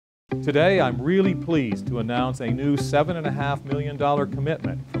Today, I'm really pleased to announce a new $7.5 million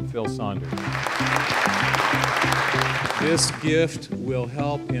commitment from Phil Saunders. This gift will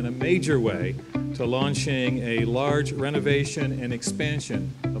help in a major way to launching a large renovation and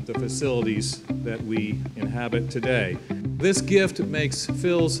expansion of the facilities that we inhabit today. This gift makes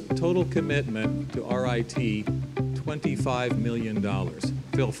Phil's total commitment to RIT $25 million.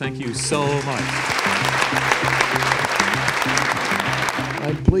 Phil, thank you so much.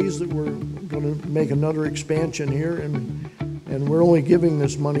 I'm pleased that we're going to make another expansion here, and we're only giving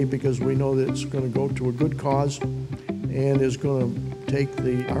this money because we know that it's going to go to a good cause and is going to take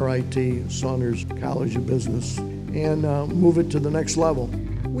the RIT, Saunders College of Business, and move it to the next level.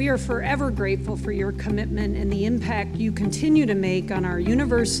 We are forever grateful for your commitment and the impact you continue to make on our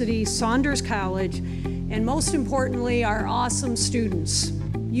university, Saunders College, and most importantly, our awesome students.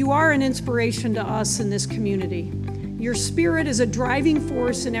 You are an inspiration to us in this community. Your spirit is a driving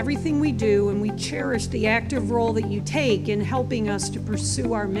force in everything we do, and we cherish the active role that you take in helping us to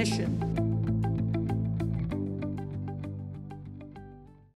pursue our mission.